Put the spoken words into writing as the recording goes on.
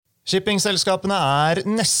Shippingselskapene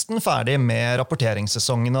nesten ferdig med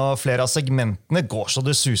rapporteringssesongen, og flere av segmentene går så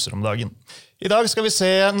det suser om dagen. I dag skal vi se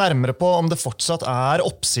nærmere på om det fortsatt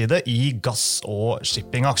oppside i gass- og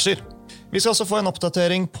shippingaksjer. Vi skal også få en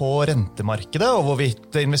oppdatering på rentemarkedet, og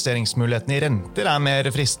hvorvidt investeringsmulighetene i renter mer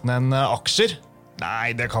fristende enn aksjer.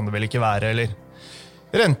 Nei, det kan det vel ikke være, eller?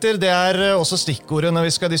 Renter, det også stikkordet når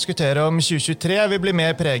vi skal diskutere om 2023. Vi blir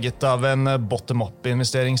mer preget av en bottom-up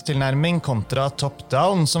investeringstilnærming kontra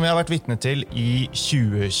top-down, som vi har vært vitne til i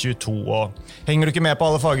 2022. Og henger du ikke med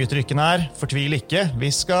på alle faguttrykkene her, fortvil ikke.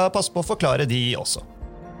 Vi skal passe på å forklare de også.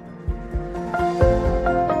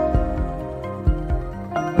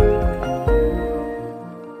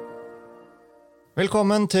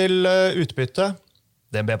 Velkommen til Utbytte.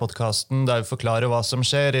 DNB-podcasten der vi forklarer hva som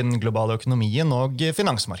skjer i den globale økonomien og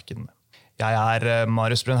finansmarkedene. Jeg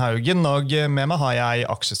Marius Brun Haugen, og med meg har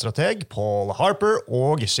jeg aksjestrateg Paul Harper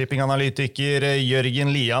og shippinganalytiker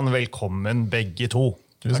Jørgen Lian. Velkommen begge to.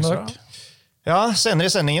 Tusen takk. Ja, senere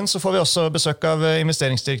i sendingen så får vi også besøk av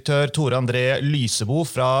investeringsdirektør Tore André Lysebo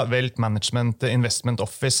fra Wealth Management Investment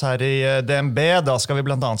Office her i DNB. Da skal vi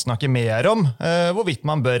blant annet snakke mer om hvorvidt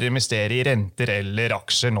man bør investere i renter eller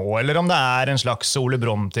aksjer nå, eller om det en slags Ole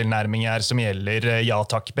Brumm-tilnærming her som gjelder ja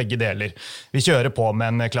takk, begge deler. Vi kjører på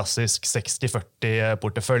med en klassisk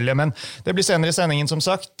 60-40-portefølje, men det blir senere i sendingen som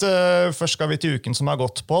sagt. Først skal vi til uken som har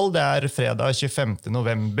gått, Paul. Det fredag 25.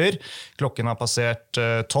 november. Klokken har passert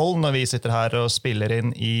 12 når vi sitter her og spiller inn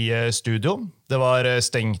i studio. Det var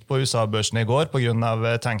stengt på USA-børsen i går på grunn av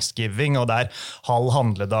Thanksgiving, og det halv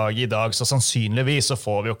handledag i dag, så sannsynligvis så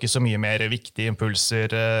får vi jo ikke så mye mer viktige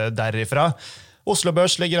impulser derifra. Oslo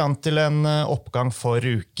Børs ligger an til en oppgang for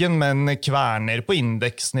uken, men kverner på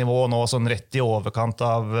indeksnivå nå sånn rett i overkant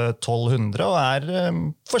av 1200, og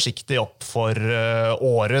forsiktig opp for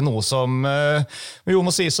året, noe som jo må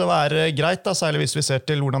sies å være greit, da, særlig hvis vi ser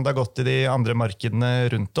til hvordan det har gått i de andre markedene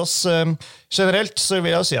rundt oss. Generelt så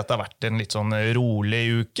vil jeg jo si at det har vært en litt sånn rolig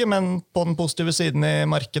uke, men på den positive siden i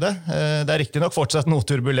markedet. Det riktig nok fortsatt noe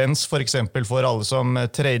turbulens, for eksempel for alle som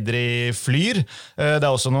trader i flyr. Det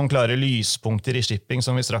også noen klare lyspunkter i shipping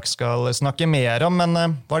som vi straks skal snakke mer om, men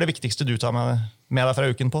hva det viktigste du tar med deg fra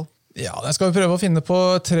uken, Paul? Ja, det skal vi prøve å finne på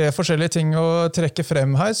 3 forskjellige ting å trekke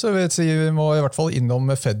frem her, så vi må i hvert fall innom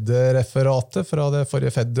Fed-referatet fra det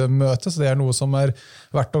forrige Fed-møtet, så det noe som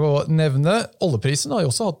verdt å nevne. Oljeprisen har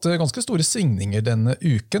jo også hatt ganske store svingninger denne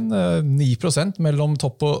uken, 9% mellom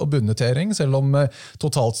topp- og bunnotering, selv om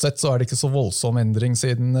totalt sett så det ikke så voldsom endring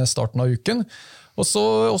siden starten av uken. Og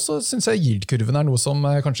så synes jeg yield-kurven noe som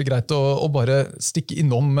kanskje greit å bare stikke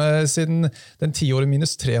innom siden den 10 år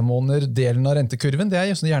minus 3 måneder delen av rentekurven. Det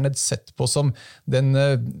gjerne sett på som den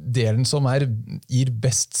delen som gir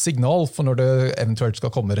best signal for når det eventuelt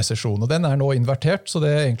skal komme resesjon. Og den nå invertert, så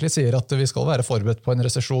det egentlig sier at vi skal være forberedt på en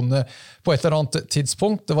resesjon på et eller annet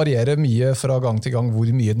tidspunkt. Det varierer mye fra gang til gang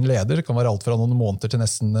hvor mye den leder. Det kan være alt fra noen måneder til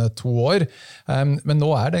nesten 2 år. Men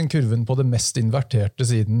nå den kurven på det mest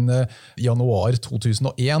inverterte siden januar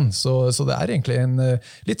 2001, så det egentlig en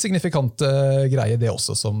litt signifikant greie det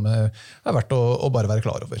også, som verdt å bare være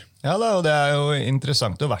klar over. Ja, og det jo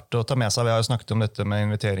interessant og verdt å ta med seg. Vi har jo snakket om dette med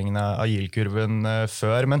inviteringen av yield-kurven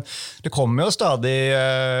før, men det kommer jo stadig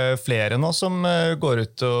flere nå som går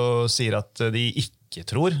ut og sier at de ikke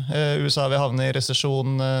tror USA vil havne i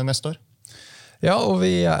resesjon neste år. Ja, og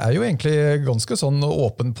vi jo egentlig ganske sånn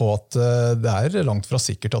åpen på at det langt fra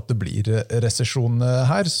sikkert at det blir resesjon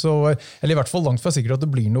her, eller i hvert fall langt fra sikkert at det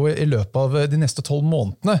blir noe i løpet av de neste 12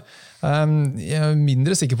 månedene. Jeg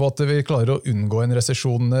mindre sikker på at vi klarer å unngå en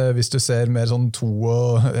resesjon hvis du ser mer sånn 2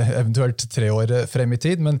 og eventuelt 3 år frem i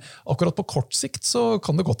tid, men akkurat på kort sikt så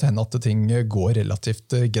kan det godt hende at ting går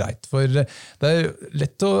relativt greit, for det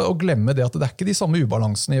lett å glemme det at det ikke de samme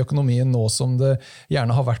ubalansene i økonomien nå som det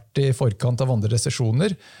gjerne har vært i forkant av andre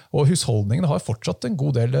resesjoner, og husholdningene har fortsatt en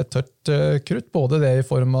god del tørt krutt, både det i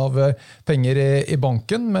form av penger i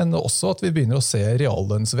banken, men også at vi begynner å se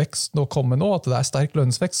reallønnsvekst nå komme nå, at det sterk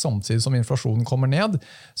lønnsvekst samtidig som inflasjonen kommer ned,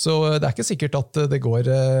 så det ikke sikkert at det går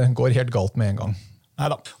helt galt med en gang.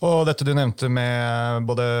 Neida. Og dette du nevnte med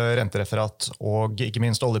både rentereferat og ikke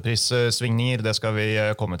minst oljeprissvingninger, det skal vi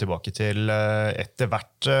komme tilbake til etter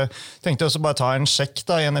hvert. Tenkte også bare ta en sjekk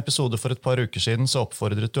da. I en episode for et par uker siden så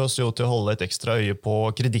oppfordret du oss jo til å holde et ekstra øye på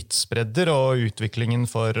kreditspredder og utviklingen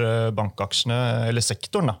for bankaksjene, eller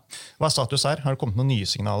sektoren da. Hva status her? Har det kommet noen nye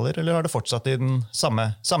signaler, eller har det fortsatt i den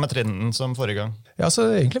samme trenden som forrige gang? Ja, så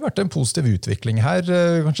det har egentlig vært en positiv utvikling her.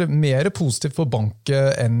 Kanskje mer positivt for bank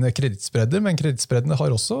enn kreditspredder, men kreditspredder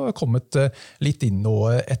har også kommet litt inn nå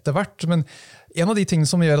etter hvert. Men En av de tingene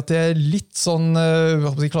som gjør at jeg litt sånn,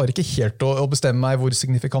 jeg klarer ikke helt å bestemme meg hvor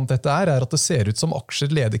signifikant dette er at det ser ut som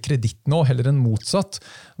aksjer leder kreditt nå, heller enn motsatt.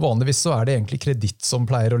 Vanligvis så er det egentlig kreditt som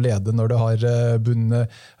pleier å lede når du har bunne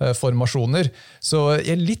formasjoner. Så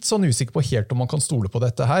jeg er litt sånn usikker på helt om man kan stole på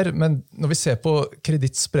dette her, men når vi ser på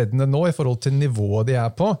kredittspreddene nå i forhold til nivået de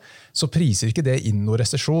er på, så priser ikke det inn noe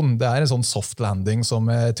resesjon. Det er en sånn soft landing som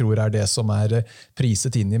jeg tror er det som er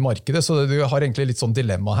priset inn i markedet, så du har egentlig litt sånn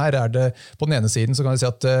dilemma her. Er det på den ene siden så kan jeg si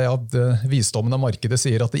at visdommen av markedet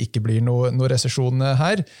sier at det ikke blir noe resesjon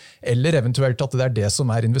her, eller eventuelt at det er det som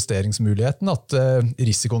er investeringsmuligheten, at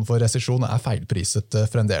risikoen for resesjon er feilpriset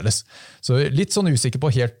fremdeles. Så litt sånn usikker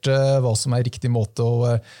på helt hva som er riktig måte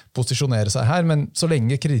å posisjonere seg her, men så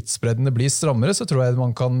lenge kredittspreddene blir strammere, så tror jeg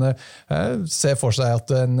man kan se for seg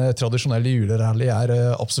at en tradisjonell julerally er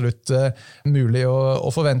absolutt mulig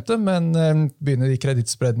å forvente, men begynner de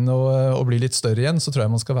kredittspreddene å bli litt større igjen, så tror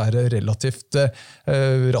jeg man skal være relativt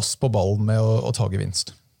rask på ballen med å ta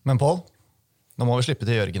gevinst. Men Pål, nå må vi slippe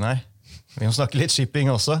til Jørgen her. Vi må snakke litt shipping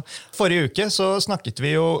også. Forrige uke så snakket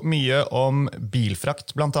vi jo mye om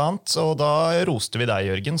bilfrakt blant annet, og da roste vi deg,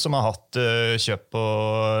 Jørgen, som har hatt kjøp på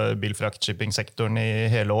bilfrakt-shipping-sektoren i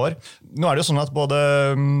hele år. Nå er det jo sånn at både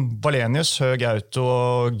Wallenius, Höegh Auto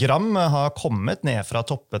og Gram har kommet ned fra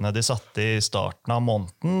toppene de satte i starten av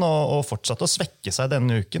måneden, og fortsatt å svekke seg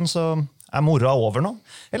denne uken, så er moroa over nå?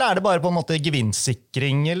 Eller er det bare på en måte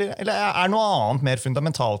gevinstsikring, eller er det noe annet mer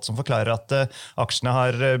fundamentalt som forklarer at aksjene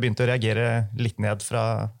har begynt å reagere litt ned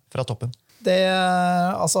fra toppen?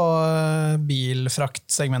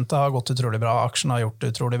 Bilfraktsegmentet har gått utrolig bra, aksjene har gjort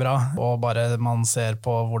det utrolig bra, og bare man ser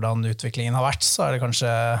på hvordan utviklingen har vært, så er det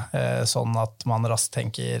kanskje sånn at man raskt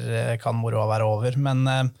tenker kan moroa være over. Men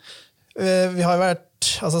vi har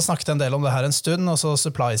jo snakket en del om det her en stund, og så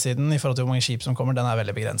supply-siden i forhold til hvor mange skip som kommer, den er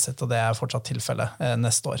veldig begrenset, og det er fortsatt tilfellet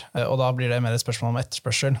neste år. Og da blir det mer et spørsmål om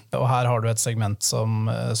etterspørsel. Og her har du et segment som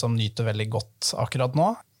nyter veldig godt akkurat nå.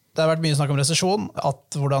 Det har vært mye snakk om resesjon,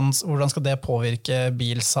 at hvordan skal det påvirke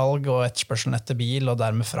bilsalg og etterspørselen etter bil, og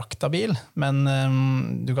dermed frakt av bil. Men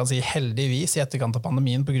du kan si heldigvis i etterkant av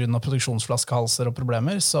pandemien på grunn av produksjonsflaskehalser og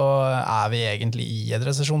problemer, så er vi egentlig i et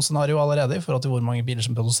resesjonsscenario allerede i forhold til hvor mange biler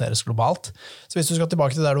som produseres globalt. Så hvis du skal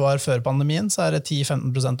tilbake til der du var før pandemien, så er det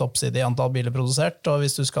 10-15% oppside i antall biler produsert, og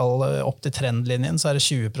hvis du skal opp til trendlinjen, så er det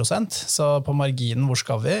 20%. Så på marginen, hvor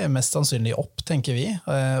skal vi? Mest sannsynlig opp, tenker vi,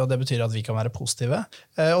 og det betyr at vi kan være positive.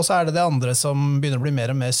 Og så er det andre som begynner å bli mer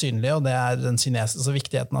og mer synlige, og det er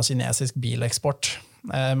viktigheten av kinesisk bileksport.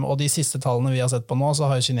 Og de siste tallene vi har sett på nå, så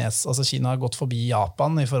har Kina gått forbi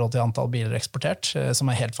Japan i forhold til antall biler eksportert, som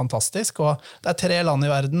er helt fantastisk. Og det er 3 land i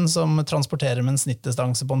verden som transporterer med en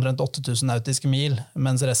snittdistanse på omtrent 8000 nautiske mil,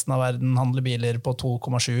 mens resten av verden handler biler på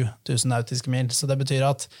 2,7 nautiske mil. Så det betyr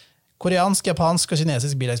at koreansk, japansk og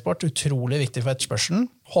kinesisk bileksport er utrolig viktig for etterspørselen.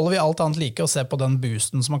 Holder vi alt annet like og ser på den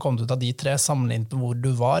boosten som har kommet ut av de 3 sammenlignet med hvor du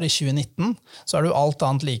var i 2019, så er du alt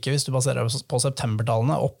annet like hvis du baserer på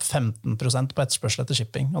septembertallene opp 15% på etterspørsel etter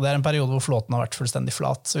shipping. Og det er en periode hvor flåten har vært fullstendig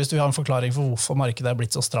flat. Så hvis du har en forklaring for hvorfor markedet er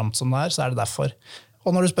blitt så stramt som det er, så er det derfor.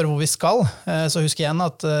 Og når du spør hvor vi skal, så husk igjen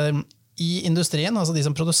at i industrien, altså de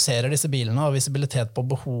som produserer disse bilene og visibilitet på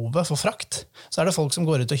behovet for frakt, så er det folk som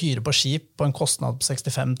går ut og hyrer på skip på en kostnad på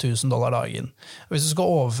 $65,000 dagen. Og hvis du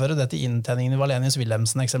skal overføre det til inntjeningen i Wallenius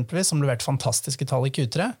Wilhelmsen eksempelvis, som leverte fantastiske tall i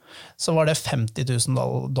Q3, så var det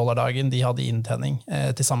 $50,000 dagen de hadde inntjening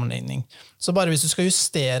til sammenligning. Så bare hvis du skal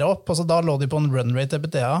justere opp, altså da lå de på en run rate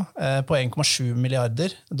EBITDA på $1,7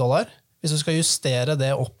 milliarder. Hvis du skal justere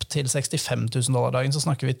det opp til $65,000 dagen, så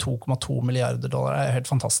snakker vi $2,2 milliarder. Det er helt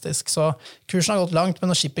fantastisk. Så kursen har gått langt,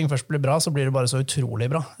 men når shipping først blir bra, så blir det bare så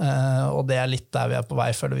utrolig bra. Og det er litt der vi er på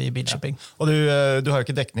vei, føler vi i bilshipping. Ja. Og du har jo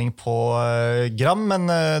ikke dekning på Gram, men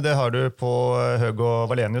det har du på Höegh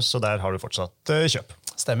og Wallenius, så der har du fortsatt kjøp.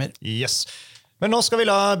 Stemmer. Yes. Men nå skal vi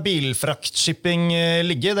la bilfraktshipping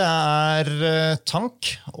ligge. Det er tank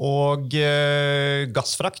og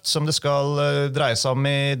gassfrakt som det skal dreie seg om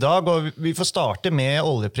i dag. Og vi får starte med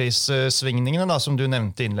oljeprissvingningene, da, som du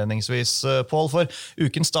nevnte innledningsvis, Pål. For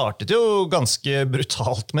uken startet jo ganske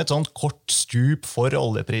brutalt med et sånt kort stup for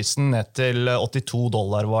oljeprisen ned til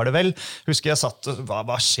 $82 var det vel. Husker jeg satt,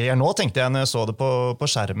 hva skjer nå, tenkte jeg når jeg så det på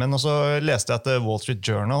skjermen. Og så leste jeg at Wall Street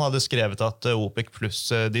Journal hadde skrevet at OPEC Plus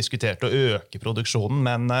diskuterte å øke produksjonen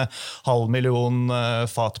med en 500,000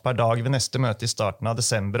 fat per dag ved neste møte i starten av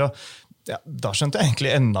desember. Og ja, da skjønte jeg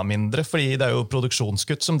egentlig enda mindre, fordi det er jo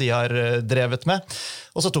produksjonskutt som de har drevet med.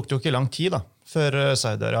 Og så tok det jo ikke lang tid da, før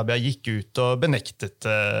Saudi-Arabia gikk ut og benektet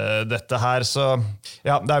dette her. Så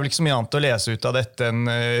ja, det er vel ikke så mye annet å lese ut av dette enn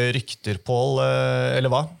rykter, Pål,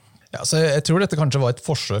 eller hva? Ja, så jeg tror dette kanskje var et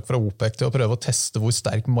forsøk fra OPEC til å prøve å teste hvor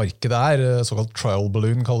sterk markedet såkalt trial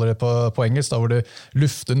balloon kaller det på engelsk, da, hvor det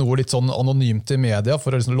lufter noe litt sånn anonymt i media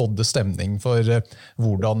for å liksom lodde stemning for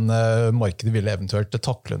hvordan markedet ville eventuelt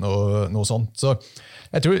takle noe sånt. Så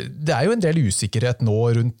jeg tror det jo en del usikkerhet nå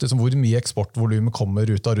rundt liksom, hvor mye eksportvolum kommer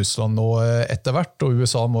ut av Russland nå etter hvert, og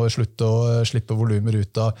USA må slutte å slippe volumer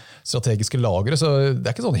ut av strategiske lagre, så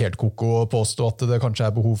det ikke sånn helt koko å påstå at det kanskje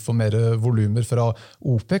behov for mer volumer fra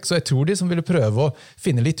OPEC, så jeg tror de som ville prøve å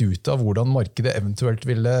finne litt ut av hvordan markedet eventuelt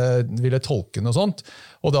ville tolke noe sånt,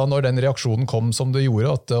 og da når den reaksjonen kom som det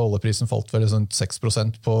gjorde, at oljeprisen falt vel sånn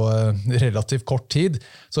 6% på relativt kort tid,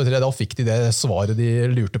 så da fikk de det svaret de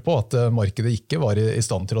lurte på, at markedet ikke var i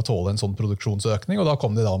stand til å tåle en sånn produksjonsøkning, og da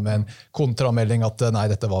kom de da med en kontramelding at nei,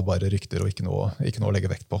 dette var bare rykter og ikke noe å legge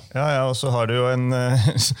vekt på. Ja, og så har du jo en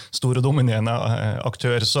stor og dominerende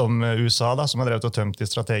aktør som USA, da, som har drevet og tømt de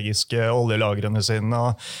strategiske oljelagrene sine,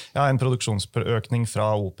 og en produksjonsøkning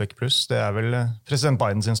fra OPEC+, det vel president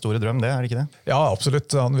Biden sin store drøm, det det ikke det? Ja, absolutt.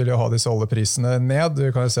 Han vil jo ha disse oljeprisene ned.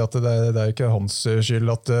 Du kan jo si at det ikke hans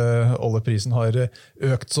skyld at oljeprisen har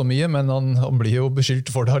økt så mye, men han blir jo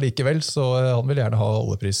beskyldt for det allikevel, så han vil gjerne ha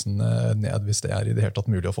oljeprisen ned hvis det i det hele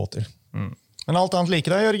tatt mulig å få til. Men alt annet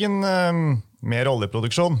like da, Jørgen, mer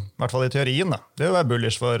oljeproduksjon, i hvert fall i teorien da. Det jo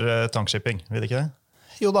bullish for tankshipping, vil det ikke det?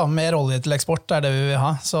 Jo da, mer olje til eksport det vi vil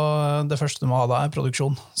ha, så det første du må ha da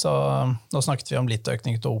produksjon. Så nå snakket vi om litt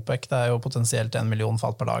økning til OPEC, det jo potensielt 1 million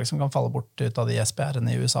fat per dag som kan falle bort ut av de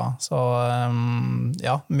SPR-ene i USA. Så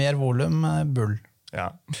ja, mer volum, bull.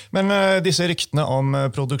 Ja. Men disse ryktene om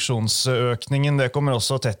produksjonsøkningen, det kommer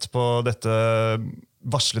også tett på dette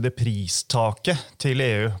varslede pristaket til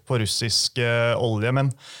EU på russisk olje, men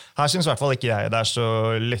her synes i hvert fall ikke jeg det så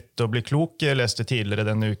lett å bli klok. Jeg leste tidligere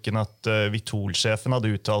denne uken at Vitol-sjefen hadde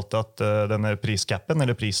uttalt at denne priskappen,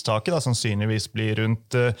 eller pristaket, da, sannsynligvis blir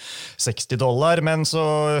rundt $60, men så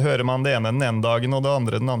hører man det ene den ene dagen og det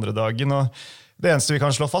andre den andre dagen, og det eneste vi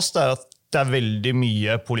kan slå fast at det veldig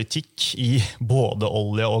mye politikk i både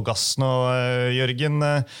olje og gass nå, Jørgen.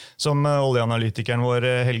 Som oljeanalytikeren vår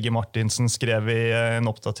Helge Martinsen skrev i en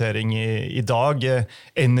oppdatering i dag.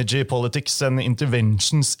 Energy politics and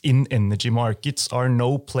interventions in energy markets are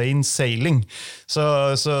no plain sailing. Så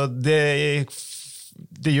det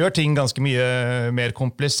gjør ting ganske mye mer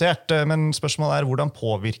komplisert, men spørsmålet hvordan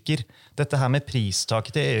påvirker dette her med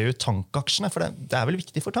pristaket til EU tankaksjene, for det vel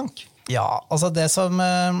viktig for tank? Ja, altså det som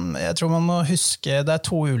jeg tror man må huske, det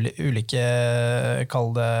to ulike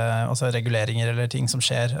reguleringer eller ting som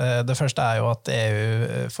skjer. Det første jo at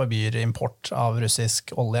EU forbyr import av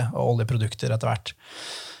russisk olje og oljeprodukter etter hvert.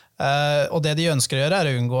 Og det de ønsker å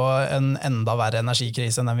gjøre å unngå en enda verre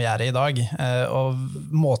energikrise enn den vi i dag. Og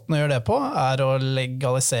måten å gjøre det på å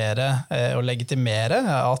legalisere og legitimere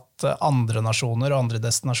at andre nasjoner og andre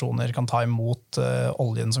destinasjoner kan ta imot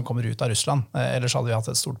oljen som kommer ut av Russland. Ellers hadde vi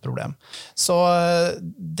hatt et stort problem. Så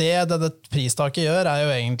det dette pristaket gjør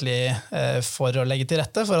jo egentlig for å legge til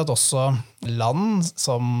rette for at også land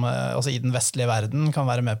som altså i den vestlige verden kan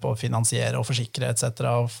være med på å finansiere og forsikre etc.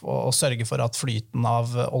 Og sørge for at flyten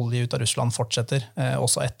av olje ut av Russland fortsetter,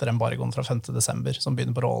 også etter embargoen fra 5. desember, som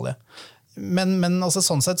begynner på råolje. Men altså,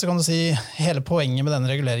 sånn sett så kan du si hele poenget med denne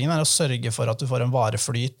reguleringen å sørge for at du får en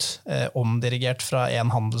vareflyt omdirigert fra en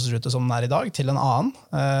handelsrute som den i dag til en annen,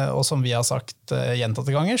 og som vi har sagt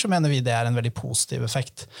gjentatte ganger, så mener vi det en veldig positiv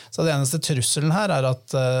effekt. Så det eneste trusselen her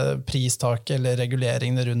at pristaket eller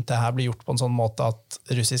reguleringene rundt det her blir gjort på en sånn måte at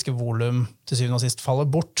russiske volum til syvende og sist faller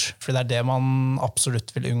bort, fordi det det man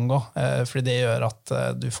absolutt vil unngå, fordi det gjør at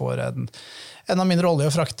du får enda mindre olje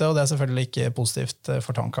å frakte, og det selvfølgelig ikke positivt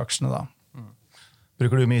for tankaksjene da.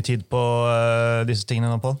 Bruker du mye tid på disse tingene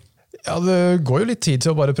nå, Pål? Ja, det går jo litt tid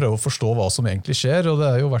til å bare prøve å forstå hva som egentlig skjer, og det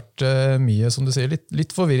jo vært mye, som du sier,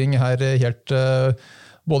 litt forvirring her, helt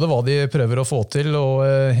både hva de prøver å få til, og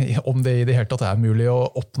om det i det hele tatt mulig å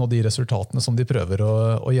oppnå de resultatene som de prøver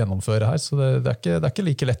å gjennomføre her. Så det ikke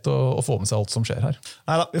like lett å få med seg alt som skjer her.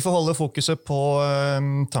 Neida, vi får holde fokuset på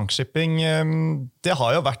tankshipping. Det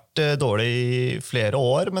har jo vært dårlig i flere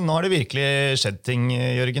år, men nå har det virkelig skjedd ting,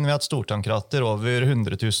 Jørgen. Vi har hatt stortankrater over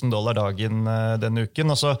 $100,000 dagen denne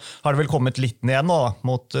uken, og så har det vel kommet litt ned nå,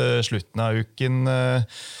 mot slutten av uken,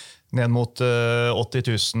 ned mot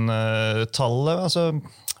 80,000-tallet. Altså,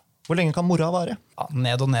 hvor lenge kan mora vare?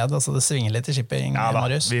 ned og ned, altså det svinger litt i shipping,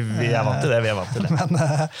 Marius. Vi vant til det. Men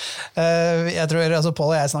jeg tror, altså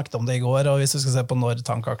Paul og jeg snakket om det i går, og hvis du skal se på når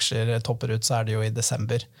tankaksjer topper ut, så det jo i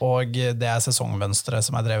desember. Og det sesongmønstre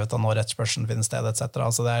som drevet av når etterspørselen finner sted, etc.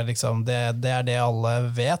 Altså det liksom, det det alle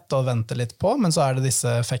vet og venter litt på, men så det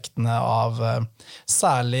disse effektene av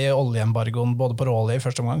særlig oljeembargoen, både på råolje i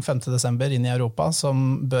første omgang, 5. desember, inn i Europa,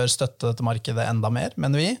 som bør støtte dette markedet enda mer,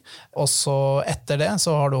 mener vi. Og så etter det,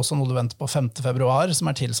 så har du også noe du venter på 5. februar, som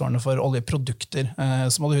tilsvarende for oljeprodukter.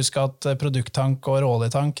 Så må du huske at produkttank og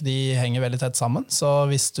råoljetank, de henger veldig tett sammen, så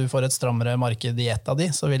hvis du får et strammere marked i ett av de,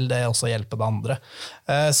 så vil det også hjelpe det andre.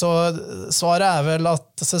 Så svaret vel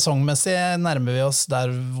at sesongmessig nærmer vi oss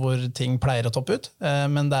der hvor ting pleier å toppe ut,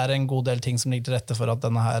 men det en god del ting som ligger til rette for at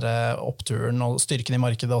denne her oppturen og styrken i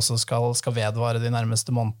markedet også skal vedvare de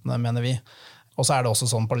nærmeste månedene, mener vi. Og så det også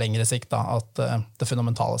sånn på lengre sikt da, at det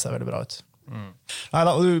fundamentale ser veldig bra ut.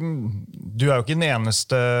 Neida, du jo ikke den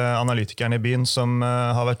eneste analytikeren i byen som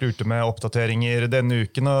har vært ute med oppdateringer denne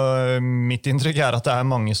uken, og mitt inntrykk at det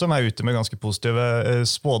mange som ute med ganske positive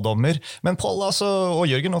spådommer. Men Paul og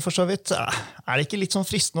Jørgen nå for så vidt, det ikke litt sånn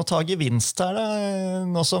fristende å ta gevinst her da?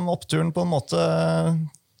 Nå som oppturen på en måte,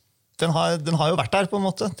 den har jo vært der på en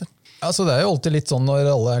måte. Altså det jo alltid litt sånn når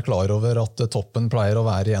alle klar over at toppen pleier å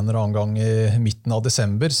være en eller annen gang i midten av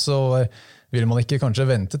desember, så vil man ikke kanskje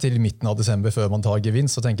vente til midten av desember før man tar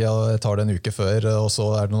gevinst, så tenker jeg tar det en uke før, og så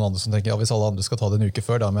det noen andre som tenker hvis alle andre skal ta det en uke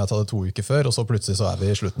før, da må jeg ta det 2 uker før, og så plutselig så vi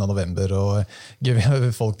i slutten av november,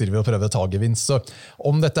 og folk driver og prøver å ta gevinst. Så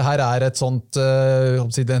om dette her et sånt,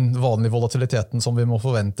 den vanlige volatiliteten som vi må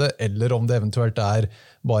forvente, eller om det eventuelt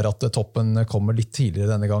bare at toppen kommer litt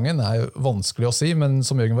tidligere denne gangen, jo vanskelig å si, men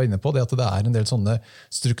som Jørgen var inne på, det at det en del sånne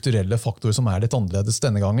strukturelle faktorer som litt annerledes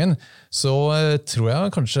denne gangen, så tror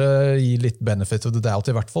jeg kanskje gir litt benefit of the doubt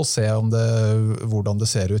i hvert fall, se om hvordan det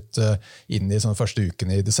ser ut inn i sånne første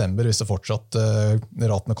ukene i desember, hvis det fortsatt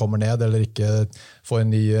ratene kommer ned, eller ikke får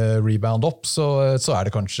en ny rebound opp, så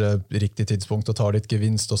det kanskje riktig tidspunkt å ta litt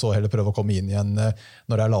gevinst, og så heller prøve å komme inn igjen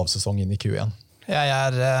når det lavsesong inn i Q1.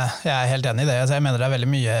 Jeg helt enig i det. Jeg mener det veldig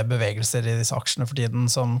mye bevegelser i disse aksjene for tiden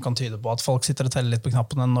som kan tyde på at folk sitter og teller litt på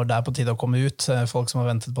knappene når det på tide å komme ut. Folk som har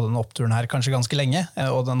ventet på denne oppturen her kanskje ganske lenge,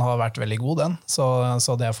 og den har vært veldig god den,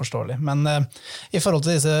 så det forståelig. Men i forhold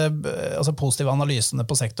til disse positive analysene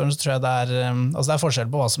på sektoren, så tror jeg det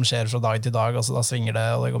forskjell på hva som skjer fra dag til dag. Da svinger det,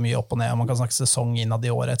 og det går mye opp og ned, og man kan snakke sesong innad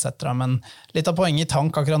i året, etc. Men litt av poenget i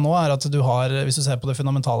tank akkurat nå at du har, hvis du ser på det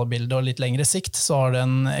fundamentale bildet og litt lengre sikt, så har du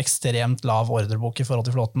en ekstremt lav ordrebok i forhold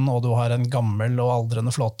til flåten, og du har en gammel og aldrende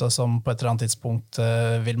flåte som på et eller annet tidspunkt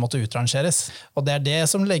vil måtte utrangeres. Og det det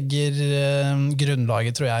som legger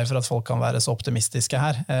grunnlaget, tror jeg, for at folk kan være så optimistiske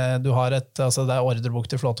her. Du har det ordrebok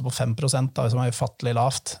til flåte på 5%, da, som ufattelig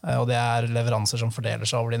lavt, og det leveranser som fordeler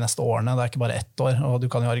seg over de neste årene. Det ikke bare 1 år, og du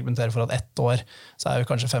kan jo argumentere for at 1 år, så jo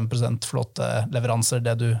kanskje 5% flåteleveranser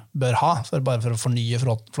det du bør ha, bare for å fornye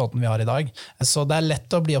flåten vi har i dag. Så det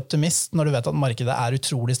lett å bli optimist når du vet at markedet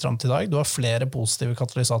utrolig stramt i dag. Du har flere positive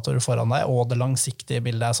katalysatorer foran deg, og det langsiktige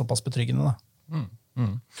bildet såpass betryggende.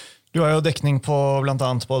 Du har jo dekning på blant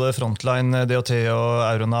annet både Frontline, DOT og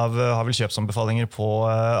Euronav har vel kjøpsanbefalinger på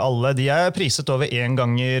alle. De priset over 1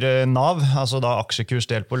 ganger NAV, altså da aksjekurs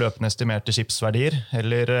delt på løpende estimerte skipsverdier,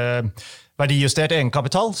 eller verdijustert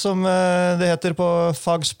egenkapital, som det heter på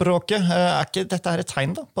fagspråket. Ikke dette et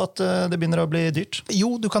tegn da, på at det begynner å bli dyrt?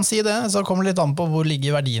 Jo, du kan si det. Så kommer det litt an på hvor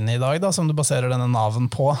ligger verdiene i dag, da, som du baserer denne naven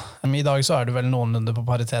på. I dag så det vel noenlunde på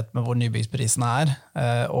paritet med hvor nybyggsprisene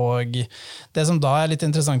og det som da litt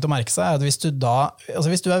interessant å merke seg, at hvis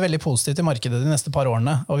du veldig positiv til markedet de neste par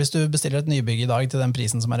årene, og hvis du bestiller et nybygg i dag til den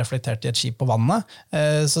prisen som reflektert i et skip på vannet,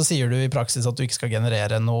 så sier du i praksis at du ikke skal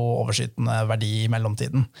generere noe overskytende verdi i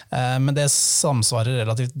mellomtiden. Men det samsvarer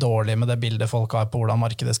relativt dårlig med det bildet folk har på hvordan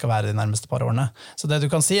markedet skal være de nærmeste par årene. Så det du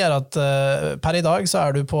kan si at per i dag så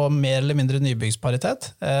du på mer eller mindre nybyggsparitet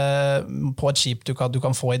på et skip du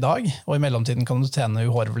kan få i dag, og i mellomtiden kan du tjene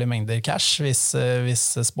uhorvelige mengder cash hvis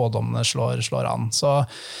spådommene slår an. Så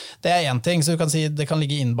det en ting, så du kan si det kan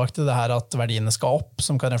ligge innbakt i det her at verdiene skal opp,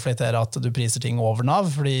 som kan reflektere at du priser ting over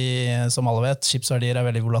NAV, fordi som alle vet, skipsverdier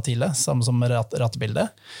veldig volatile, samme som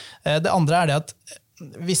ratebildet. Det andre det at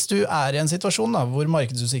hvis du i en situasjon da, hvor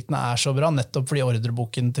markedsutsiktene så bra, nettopp fordi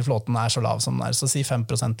ordreboken til flåten så lav som den så si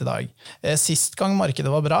 5% i dag. Sist gang markedet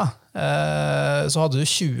var bra, så hadde du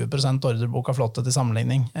 20% ordrebok av flåte til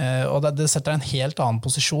sammenligning. Og det setter en helt annen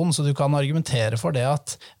posisjon, så du kan argumentere for det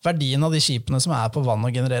at verdien av de skipene som på vann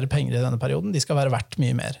og genererer penger i denne perioden, de skal være verdt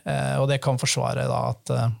mye mer. Og det kan forsvare da,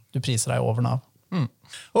 at du priser deg over NAV.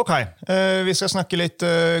 Ok, vi skal snakke litt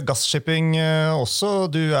gasshipping også.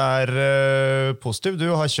 Du positiv. Du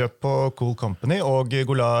har kjøpt på Cool Company og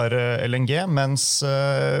Golar LNG, mens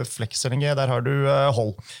Flex LNG, der har du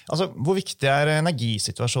hold. Altså, hvor viktig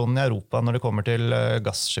energisituasjonen i Europa når det kommer til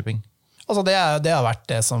gasshipping? Altså det har vært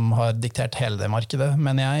det som har diktert hele det markedet,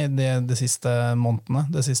 mener jeg, de siste månedene,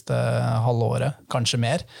 det siste halvåret, kanskje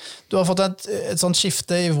mer. Du har fått et sånt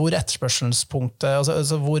skifte i hvor etterspørselspunktet,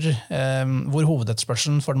 altså hvor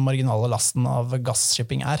hovedetterspørselen for den marginale lasten av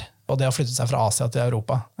gasshipping og det har flyttet seg fra Asia til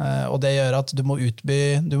Europa. Og det gjør at du må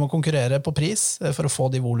konkurrere på pris for å få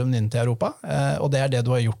de volumene inn til Europa, og det det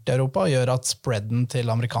du har gjort i Europa, og gjør at spreaden til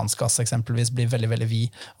amerikansk gass eksempelvis blir veldig, veldig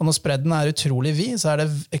vid. Og når spreaden utrolig vid, så det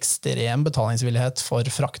ekstrem betalingsvillighet for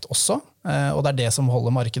frakt også, og det det som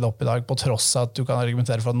holder markedet opp i dag, på tross av at du kan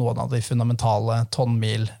argumentere for at noen av de fundamentale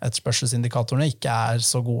tonnmil-etterspørselsindikatorene ikke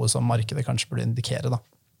så gode som markedet kanskje burde indikere. Da.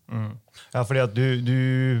 Ja, fordi at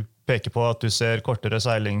du peker på at du ser kortere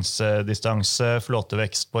seilingsdistanse,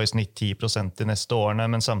 flåtevekst på i snitt 10% de neste årene,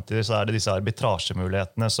 men samtidig så det disse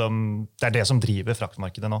arbitrasjemulighetene som det som driver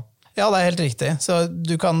fraktmarkedet nå. Ja, det helt riktig. Så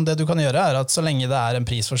det du kan gjøre at så lenge det en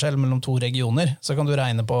prisforskjell mellom to regioner, så kan du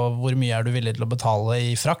regne på hvor mye du villig til å betale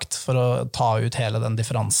i frakt for å ta ut hele den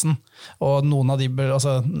differansen. Og noen av de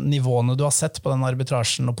nivåene du har sett på den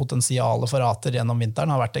arbitrasjen og potensialet for rater gjennom vinteren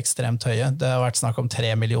har vært ekstremt høye. Det har vært snakk om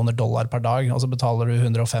 $3 millioner per dag, og så betaler du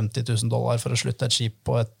 $150 000 for å slutte et skip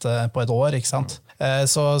på et år, ikke sant?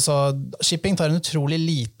 Så shipping tar en utrolig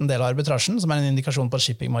liten del av arbitrasjen, som en indikasjon på at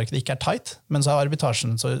shippingmarkedet ikke tight, men så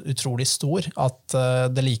arbitrasjen så utrolig stor at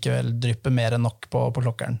det likevel drypper mer enn nok på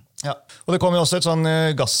klokkeren. Ja, og det kommer jo også et sånn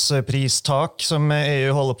gasspristak som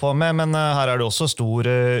EU holder på med, men her det også stor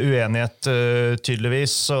uenighet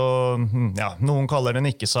tydeligvis, og ja, noen kaller det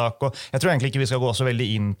en ikke-sak, og jeg tror egentlig ikke vi skal gå så veldig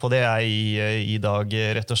inn på det i dag,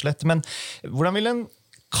 rett og slett. Men hvordan vil en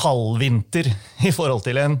kald vinter i forhold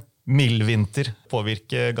til en mild vinter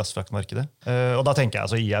påvirke gassfraktmarkedet? Og da tenker jeg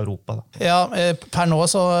altså i Europa. Da. Ja, per nå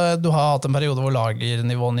så du har hatt en periode hvor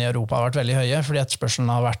lagernivåene i Europa har vært veldig høye, fordi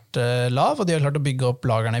etterspørselen har vært lav, og de har klart å bygge opp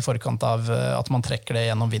lagerne i forkant av at man trekker det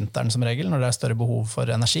gjennom vinteren som regel, når det større behov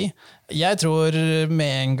for energi. Jeg tror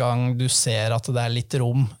med en gang du ser at det litt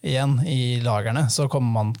rom igjen i lagerne, så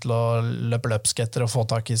kommer man til å løpe løpsk etter å få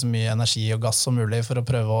tak i så mye energi og gass som mulig for å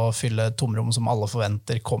prøve å fylle tomrom som alle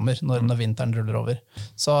forventer kommer når vinteren ruller over.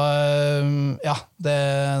 Så ja,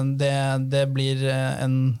 det blir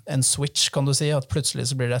en switch, kan du si, at plutselig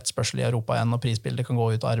så blir det etterspørsel i Europa igjen, og prisbildet kan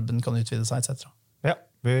gå ut, arben kan utvide seg, etc. Ja,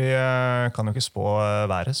 vi kan jo ikke spå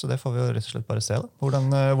været, så det får vi jo rett og slett bare se da,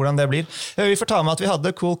 hvordan det blir. Vi får ta med at vi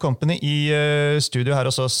hadde Cool Company i studio her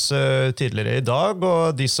hos oss tidligere i dag,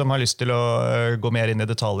 og de som har lyst til å gå mer inn i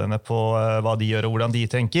detaljene på hva de gjør og hvordan de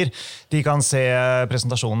tenker, de kan se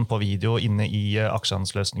presentasjonen på video inne i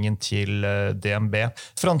aksjehandelsløsningen til DNB.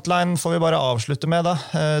 Frontline får vi bare avslutte med da.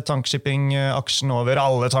 Tankshipping-aksjen over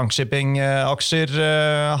alle tankshipping-aksjer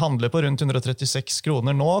handler på rundt 136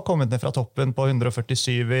 kroner nå, kommet ned fra toppen på 147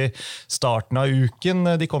 i starten av uken.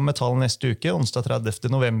 De kommer med tall neste uke, onsdag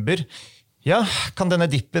 30. november. Ja, kan denne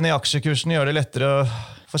dippen i aksjekursen gjøre det lettere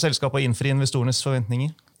for selskapet å innfri investorenes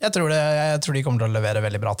forventninger? Jeg tror de kommer til å levere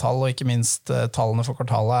veldig bra tall, og ikke minst tallene for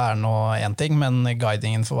kvartalet nå en ting, men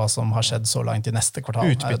guidingen for hva som har skjedd så langt i neste kvartal.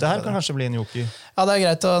 Utbytte her kan kanskje bli en joker? Ja, det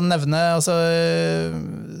greit å nevne.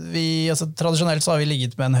 Tradisjonelt så har vi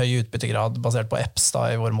ligget med en høy utbyttegrad basert på EPS da,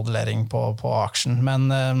 i vår modellering på aksjen, men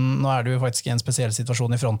nå det jo faktisk i en spesiell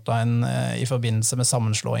situasjon i Frontline i forbindelse med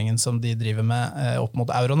sammenslåingen som de driver med opp mot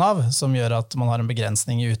Euronav, som gjør at man har en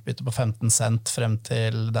begrensning i utbytte på 15 cent frem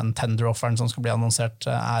til den tender-offeren som skal bli annonsert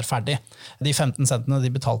ferdig. De 15 centene de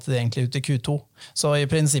betalte de egentlig ut i Q2. Så i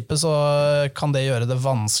prinsippet så kan det gjøre det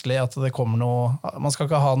vanskelig at det kommer man skal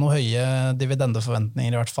ikke ha noen høye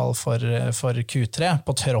dividendeforventninger i hvert fall for Q3,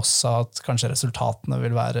 på tross av at kanskje resultatene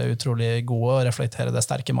vil være utrolig gode og reflektere det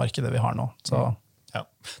sterke markedet vi har nå. Så. Ja.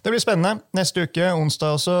 Det blir spennende. Neste uke,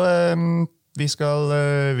 onsdag også, vi skal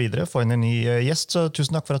videre få inn en ny gjest, så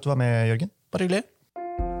tusen takk for at du var med, Jørgen. Bare hyggelig.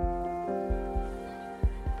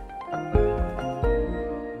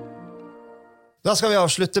 Da skal vi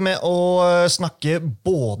avslutte med å snakke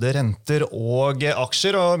både renter og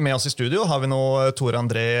aksjer, og med oss i studio har vi nå Tor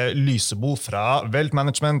André Lysebo fra Wealth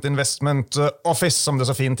Management Investment Office, som det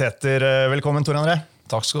så fint heter. Velkommen, Tor André.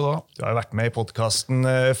 Takk skal du ha. Du har jo vært med i podcasten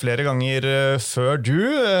flere ganger før du.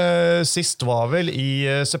 Sist var vel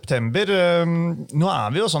i september. Nå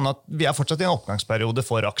vi jo sånn at vi fortsatt i en oppgangsperiode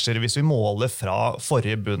for aksjer, hvis vi måler fra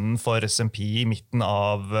forrige bunnen for S&P i midten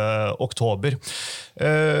av oktober.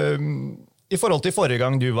 I forhold til forrige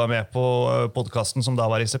gang du var med på podcasten, som da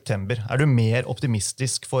var i september, du mer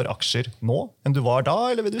optimistisk for aksjer nå enn du var da,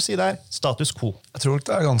 eller vil du si det status quo? Jeg tror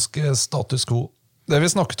det ganske status quo. Det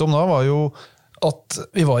vi snakket om da var jo at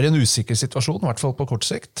vi var i en usikker situasjon, i hvert fall på kort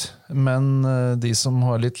sikt. Men de som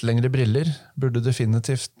har litt lengre briller, burde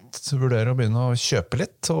definitivt vurdere å begynne å kjøpe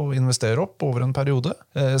litt og investere opp over en periode.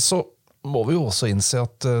 Så må vi jo også innse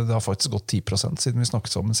at det har faktisk gått 10% siden vi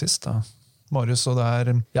snakket sammen sist. Marius, og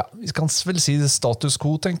det ja, vi kan vel si status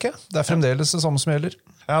quo, tenker jeg. Det fremdeles det samme som gjelder.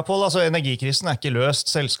 Ja, Pål, altså energikrisen ikke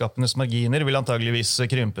løst. Selskapenes marginer vil antageligvis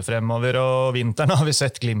krympe fremover, og vinteren har vi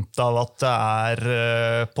sett glimt av at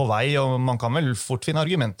det på vei, og man kan vel fort finne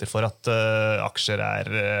argumenter for at aksjer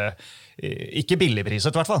ikke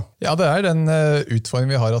billigpriset, i hvert fall. Ja, det den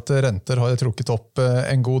utfordringen vi har, at renter har trukket opp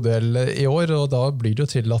en god del i år, og da blir det jo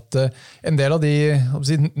til at en del av de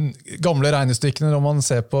gamle regnestykkene, når man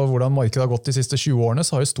ser på hvordan markedet har gått de siste 20 årene,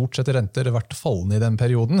 så har jo stort sett renter vært fallende i den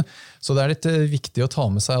perioden. Så det litt viktig å ta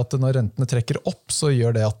med seg at når rentene trekker opp, så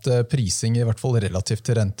gjør det at prising, i hvert fall relativt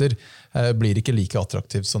til renter, blir ikke like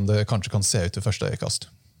attraktivt som det kanskje kan se ut i første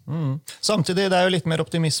øyekast. Samtidig det jo litt mer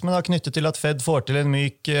optimisme knyttet til at Fed får til en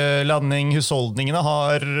myk landing. Husholdningene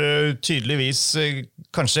har tydeligvis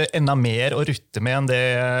kanskje enda mer å rutte med enn det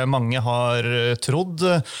mange har trodd.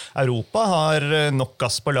 Europa har nok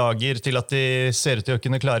gass på lager til at de ser ut til å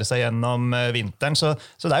kunne klare seg gjennom vinteren, så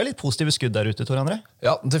det jo litt positive skudd der ute, Tor André?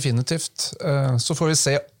 Ja, definitivt. Så får vi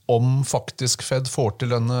se om faktisk Fed får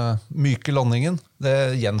til denne myke landingen.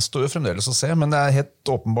 Det gjenstår jo fremdeles å se, men det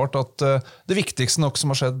helt åpenbart at det viktigste nok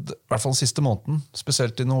som har skjedd, i hvert fall siste måneden,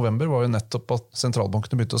 spesielt i november, var jo nettopp at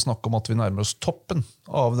sentralbankene begynte å snakke om at vi nærmer oss toppen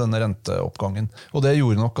av denne renteoppgangen. Og det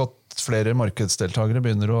gjorde nok at flere markedsdeltagere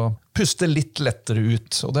begynner å puste litt lettere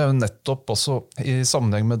ut. Og det jo nettopp også i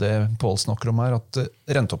sammenheng med det Pål snakker om her, at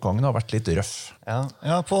renteoppgangen har vært litt røff.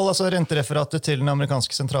 Ja, Pål, altså rentereferatet til den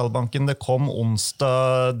amerikanske sentralbanken, det kom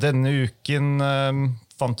onsdag denne uken.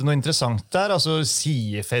 Fant du noe interessant der? Altså,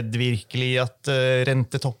 sier Fed virkelig at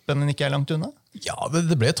rentetoppen ikke langt unna? Ja,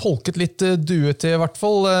 det ble tolket litt duete i hvert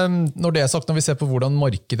fall. Når det sagt, når vi ser på hvordan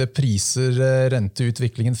markedet priser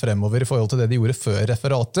renteutviklingen fremover i forhold til det de gjorde før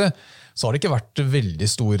referatet, så har det ikke vært veldig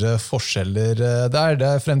store forskjeller der.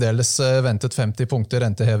 Det fremdeles ventet 50 punkter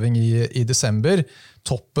renteheving i desember.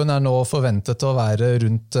 Toppen nå forventet å være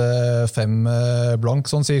rundt 5 blank,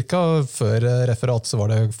 sånn cirka. Før referat så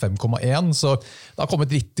var det 5,1, så det har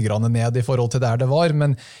kommet litt ned i forhold til der det var.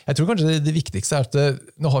 Men jeg tror kanskje det viktigste at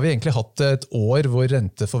nå har vi egentlig hatt et år hvor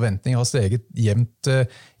renteforventningen har steget jevnt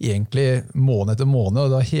egentlig måned etter måned,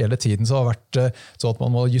 og da hele tiden så har vært så at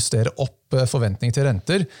man må justere opp forventning til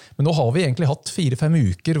renter. Men nå har vi egentlig hatt 4-5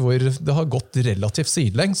 uker hvor det har gått relativt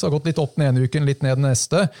sidelengs. Det har gått litt opp den ene uken, litt ned den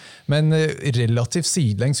neste. Men relativt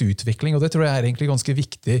sidelengs utvikling, og det tror jeg egentlig ganske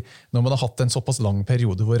viktig når man har hatt en såpass lang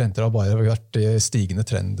periode hvor renter har bare vært stigende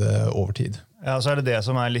trend over tid. Ja, så det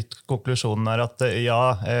som litt konklusjonen her, at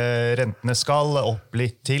ja, rentene skal opp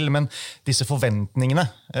litt til, men disse forventningene,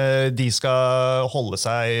 de skal holde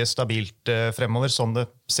seg stabilt fremover, sånn det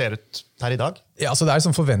ser ut per i dag? Ja, så det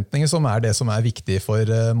sånn forventninger som det som viktig for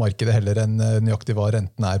markedet, heller enn nøyaktig hva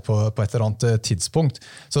renten på et eller annet tidspunkt.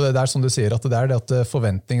 Så det som du sier, at det det at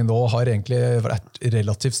forventningen nå har egentlig vært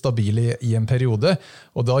relativt stabile i en periode,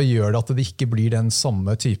 og da gjør det at det ikke blir den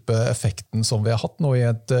samme type effekten som vi har hatt nå i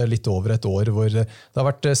litt over et år, hvor det har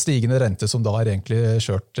vært stigende rente som da har egentlig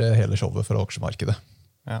kjørt hele showet for aksjemarkedet.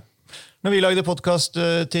 Ja. Når vi lagde podcast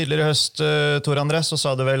tidligere i høst, Tor André, så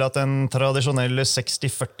sa du vel at den tradisjonelle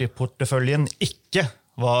 60-40-porteføljen ikke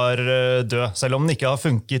var død, selv om den ikke har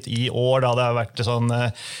funket i år, da det har vært sånn,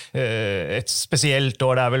 et spesielt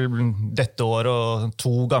år. Det vel dette år og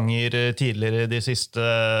 2 ganger tidligere de siste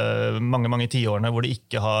mange tiårene hvor det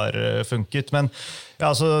ikke har funket. Men ja,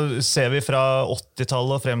 så ser vi fra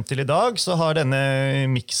 80-tallet og frem til i dag, så har denne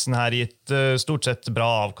miksen her gitt stort sett bra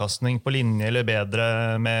avkastning på linje eller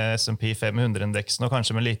bedre med S&P 500-indeksen, og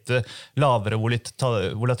kanskje med litt lavere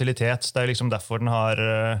volatilitet. Det liksom derfor den har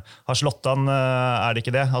slått an, det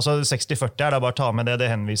ikke det? Altså 60-40 det bare å ta med det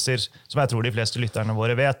henviser, som jeg tror de fleste lytterne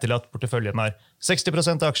våre vet, til at porteføljen har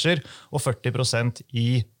 60% aksjer og 40%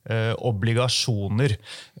 i obligasjoner.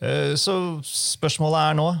 Så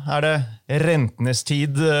spørsmålet nå, det rentenes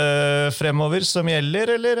tid fremover som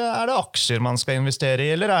gjelder, eller det aksjer man skal investere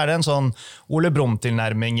i, eller det en sånn Ole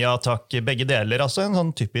Brumm-tilnærming, ja takk, begge deler, altså en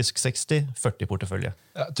sånn typisk 60-40-portefølje?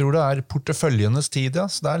 Jeg tror det porteføljenes tid, ja,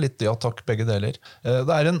 så det litt ja takk, begge deler.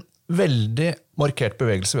 Det en veldig markert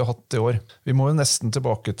bevegelse vi har hatt i år. Vi må jo nesten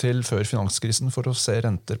tilbake til før finanskrisen for å se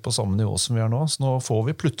renter på samme nivå som vi er nå. Så nå får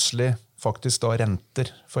vi plutselig faktisk da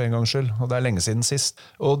renter for en gangs skyld, og det er lenge siden sist.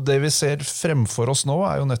 Og det vi ser fremfor oss nå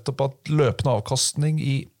er jo nettopp at løpende avkastning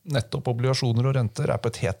i nettopp obligasjoner og renter er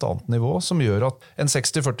på et helt annet nivå, som gjør at en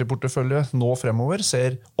 60-40-portefølje nå fremover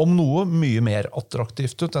ser om noe mye mer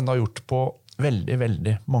attraktivt ut enn det har gjort på veldig,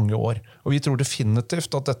 veldig mange år. Og vi tror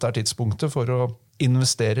definitivt at dette er tidspunktet for å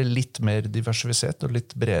investere litt mer diversifisert og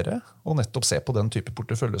litt bredere, og nettopp se på den type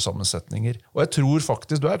porteføljesammensetninger. Og jeg tror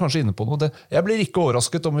faktisk, du er kanskje inne på noe, jeg blir ikke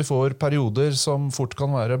overrasket om vi får perioder som fort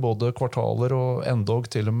kan være både kvartaler og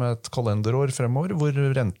endog til og med et kalenderår fremover, hvor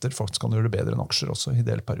renter faktisk kan gjøre det bedre enn aksjer også i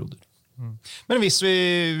delperioder. Men hvis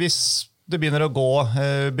det begynner å gå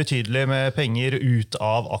betydelig med penger ut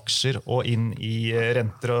av aksjer og inn i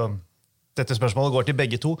renter, og dette spørsmålet går til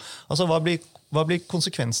begge to, altså hva blir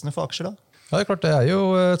konsekvensene for aksjer da? Ja, det er klart, det er jo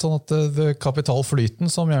sånn at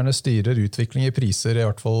kapitalflyten som gjerne styrer utvikling i priser, i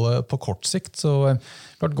hvert fall på kort sikt. Så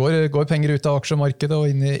klart, går penger ut av aksjemarkedet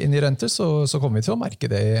og inn i renter, så kommer vi til å merke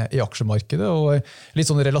det i aksjemarkedet. Og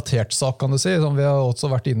litt sånn relatert sak, kan du si, som vi har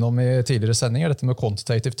også vært innom i tidligere sendinger, dette med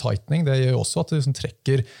quantitative tightening, det gjør også at du liksom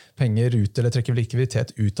trekker penger ut, eller trekker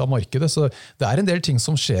likviditet ut av markedet. Så det er en del ting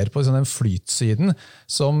som skjer på den flytsiden,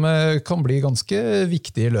 som kan bli ganske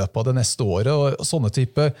viktig i løpet av det neste året. Og sånne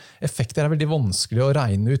type effekter er veldig vanskelig å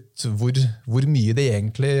regne ut hvor mye det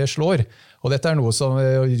egentlig slår. Og dette er noe som vi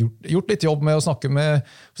har gjort litt jobb med å snakke med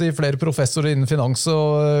flere professorer innen finans,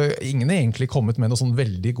 og ingen har egentlig kommet med noen sånn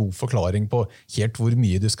veldig god forklaring på helt hvor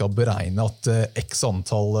mye du skal beregne at x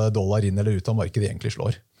antall dollar inn eller ut av markedet egentlig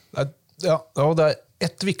slår. Ja, og det er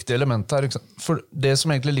et viktig element her. For det som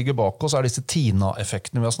egentlig ligger bak oss er disse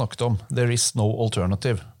TINA-effektene vi har snakket om. There is no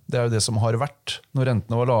alternative. Det er jo det som har vært. Når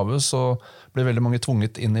rentene var lave, så ble veldig mange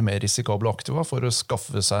tvunget inn i mer risikable aktiva for å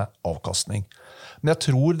skaffe seg avkastning. Men jeg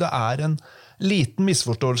tror det er en liten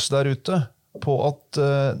misforståelse der ute på at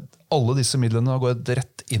alle disse midlene har gått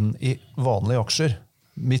rett inn i vanlige aksjer.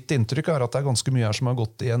 Mitt inntrykk er at det er ganske mye her som har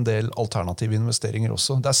gått i en del alternative investeringer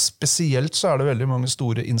også. Spesielt så er det veldig mange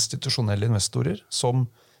store institusjonelle investorer, som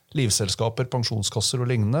livselskaper, pensjonskasser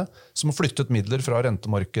og lignende, som har flyttet midler fra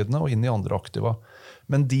rentemarkedene og inn i andre aktiva.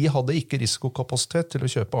 Men de hadde ikke risikokapasitet til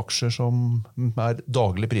å kjøpe aksjer som er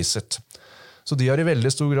daglig priset. Så de har i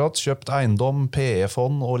veldig stor grad kjøpt eiendom,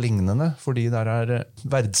 PE-fond og lignende, fordi der er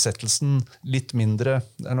verdsettelsen litt mindre,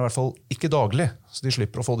 enn i hvert fall ikke daglig. Så de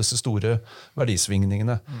slipper å få disse store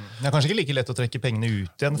verdisvingningene. Det er kanskje ikke like lett å trekke pengene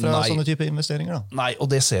ut igjen fra sånne type investeringer da? Nei,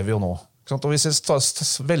 og det ser vi jo nå. Og vi ser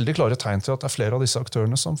veldig klare tegn til at det er flere av disse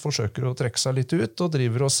aktørene som forsøker å trekke seg litt ut og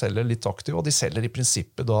driver og selger litt aktivt, og de selger i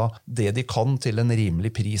prinsippet da det de kan til en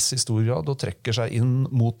rimelig pris i stor grad og trekker seg inn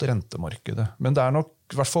mot rentemarkedet. Men det er nok,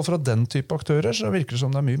 i hvert fall fra den type aktører, så virker det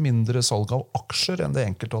som det er mye mindre salg av aksjer enn det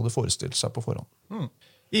enkelte hadde forestilt seg på forhånd.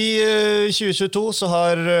 I 2022 så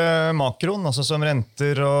har makroen, altså som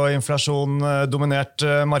renter og inflasjon, dominert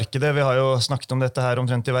markedet. Vi har jo snakket om dette her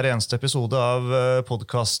omtrent i hver eneste episode av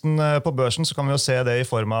podcasten. På børsen så kan vi jo se det i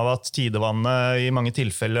form av at tidevannet i mange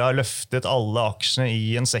tilfeller har løftet alle aksjene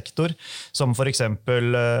i en sektor, som for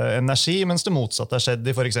eksempel energi, mens det motsatte har skjedd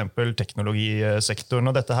i for eksempel teknologisektoren.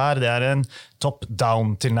 Og dette her, det er en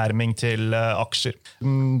top-down-tilnærming til aksjer.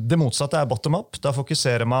 Det motsatte er bottom-up. Da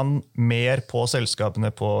fokuserer man mer på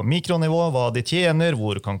selskapene på mikronivå, hva de tjener,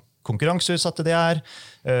 hvor konkurranseutsatte de er,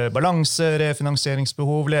 balanse,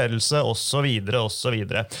 refinansieringsbehov, ledelse, osv.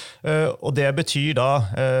 Og det betyr da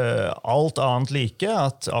alt annet like,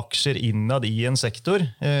 at aksjer innad i en sektor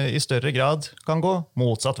i større grad kan gå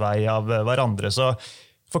motsatt vei av hverandre. Så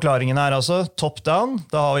forklaringen er altså top-down.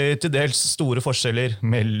 Da har vi til dels store forskjeller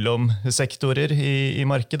mellom sektorer i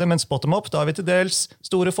markedet, mens bottom-up, da har vi til dels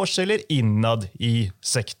store forskjeller innad i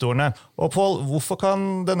sektorene. Og Pål, hvorfor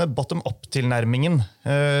kan denne bottom-up-tilnærmingen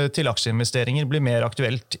til aksjeinvesteringer bli mer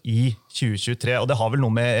aktuelt i 2023? Og det har vel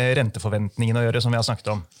noe med renteforventningene å gjøre, som vi har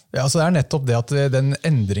snakket om. Ja, så det er nettopp det at den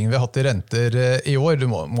endringen vi har hatt i renter i år, du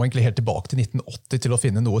må egentlig helt tilbake til 1980 til å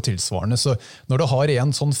finne noe tilsvarende. Så når du har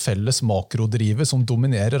en sånn felles makrodrive som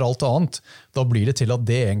dominerer alt annet, da blir det til at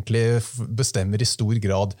det egentlig bestemmer i stor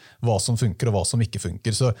grad hva som funker og hva som ikke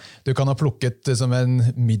funker. Så du kan ha plukket som en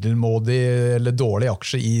middelmådig eller dårlig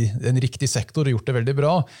aksje i en riktig sektor og gjort det veldig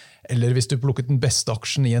bra, eller hvis du plukket den beste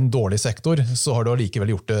aksjen i en dårlig sektor, så har du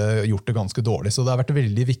allikevel gjort det ganske dårlig. Så det har vært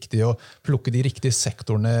veldig viktig å plukke de riktige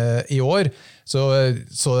sektorene i år. Så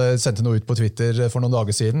sendte noe ut på Twitter for noen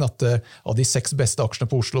dager siden at av de 6 beste aksjene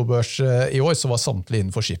på Oslo Børs i år, så var samtlige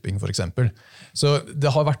innenfor shipping for eksempel. Så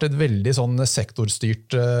det har vært et veldig sånn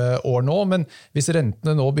sektorstyrt år nå, men hvis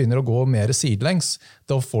rentene nå begynner å gå mer sidelengs,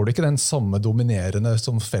 da får du ikke den samme dominerende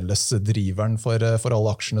som fellesdriveren for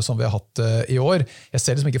alle aksjene som vi har hatt i år. Jeg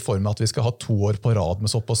ser liksom ikke for meg at vi skal ha 2 år på rad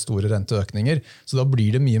med såpass store renteøkninger, så da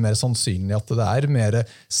blir det mye mer sannsynlig at det er mer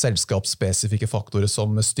selskapsspesifikke faktorer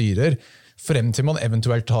som styrer, frem til man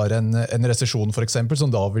eventuelt har en resesjon for eksempel, som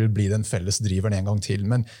da vil bli den fellesdriveren en gang til.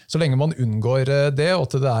 Men så lenge man unngår det, og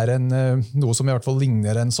at det er noe som i hvert fall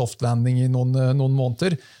ligner en soft landing i noen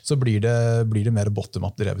måneder, så blir det mer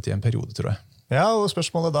bottom-up drevet i en periode, tror jeg. Ja, og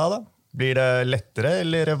spørsmålet da? Blir det lettere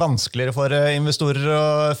eller vanskeligere for investorer å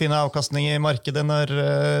finne avkastning i markedet når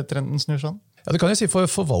trenden snur sånn? Ja, det kan jeg si. For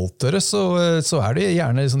forvaltere så er det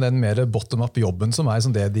gjerne liksom den mer bottom-up-jobben som er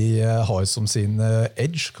liksom det de har som sin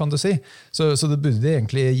edge, kan du si. Så det burde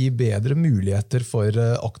egentlig gi bedre muligheter for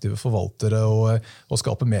aktive forvaltere å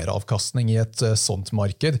skape mer avkastning i et sånt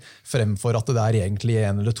marked, fremfor at det er egentlig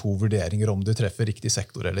 1 eller 2 vurderinger om du treffer riktig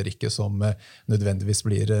sektor eller ikke, som nødvendigvis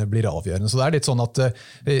blir avgjørende. Så det er litt sånn at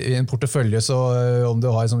i en portefølje, så om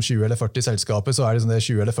du har 20 eller 40 selskaper, så er det, sånn det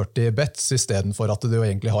 20 eller 40 bets, i stedet for at du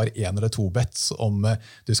egentlig har 1 eller 2 bets om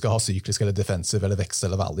du skal ha syklisk eller defensive eller vekst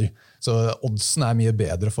eller value. Så oddsen er mye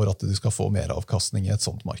bedre for at du skal få mer avkastning i et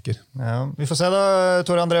sånt marked. Ja, vi får se da,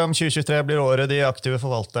 Tor André, om 2023 blir året de aktive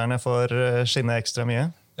forvalterne får skinne ekstra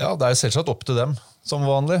mye. Ja, det er selvsagt opp til dem, som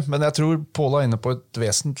vanlig. Men jeg tror Paul er inne på et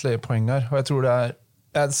vesentlig poeng her. Og jeg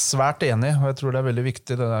er svært enig, og jeg tror det er veldig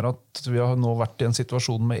viktig det der at vi har nå vært i en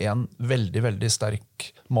situasjon med en veldig, veldig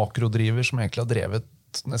sterk makrodriver som egentlig har drevet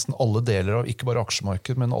nesten alle deler av, ikke bare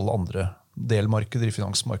aksjemarked, men alle andre delmarkeder i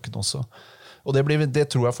finansmarkedet også. Og det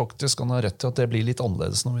tror jeg faktisk han har rett til at det blir litt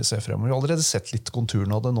annerledes når vi ser fremover. Vi har allerede sett litt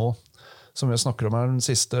konturen av det nå. Som vi snakker om her, den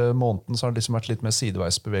siste måneden så har det liksom vært litt mer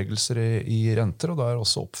sideveisbevegelser i renter, og da er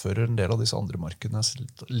også oppfører en del av disse andre markedene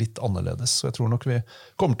litt annerledes. Så jeg tror nok vi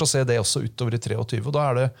kommer til å se det også utover i 23, og da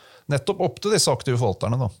er det nettopp opp til disse aktive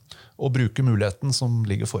forvalterne da, å bruke muligheten som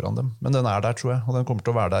ligger foran dem. Men den er der, tror jeg, og den kommer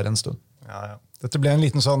til å være der en stund. Ja. Dette ble en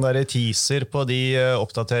liten sånn der teaser på de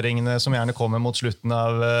oppdateringene som gjerne kommer mot slutten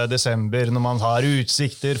av desember, når man har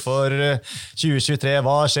utsikter for 2023,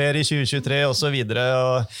 hva skjer i 2023 og så videre.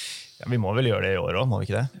 Ja, vi må vel gjøre det i år også, må vi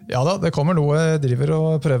ikke det? Ja da, det kommer noe. Jeg driver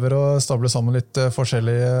og prøver å stable sammen litt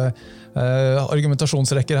forskjellige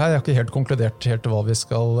argumentasjonsrekker her. Jeg har ikke helt konkludert helt hva vi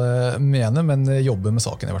skal mene, men jobber med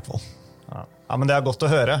saken i hvert fall. Ja, men det er godt å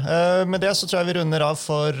høre. Med det så tror jeg vi runder av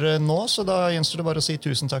for nå, så da gjenstår det bare å si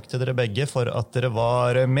tusen takk til dere begge for at dere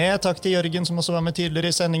var med. Takk til Jørgen som også var med tidligere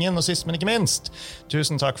i sendingen, og sist men ikke minst,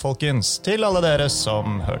 tusen takk folkens til alle dere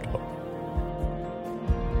som hørte på.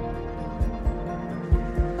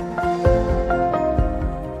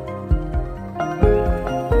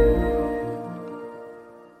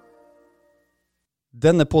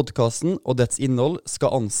 Denne podcasten og dets innhold skal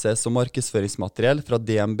anses som markedsføringsmateriell fra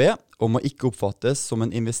DNB og må ikke oppfattes som en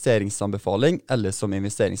investeringsanbefaling eller som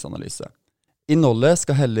investeringsanalyse. Innholdet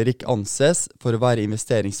skal heller ikke anses for å være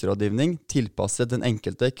investeringsrådgivning tilpasset den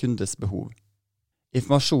enkelte kundes behov.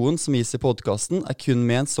 Informasjonen som gis i podcasten er kun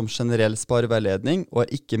ment som generell spareveiledning og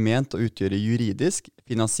er ikke ment å utgjøre juridisk,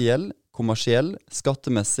 finansiell, kommersiell,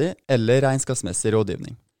 skattemessig eller regnskapsmessig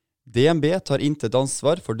rådgivning. DNB tar intet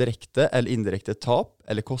ansvar for direkte eller indirekte tap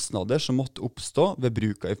eller kostnader som måtte oppstå ved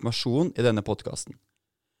bruk av informasjon i denne podcasten.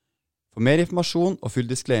 For mer informasjon og full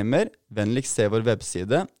disclaimer, vennligst se vår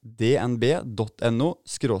webside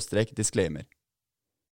dnb.no/disclaimer.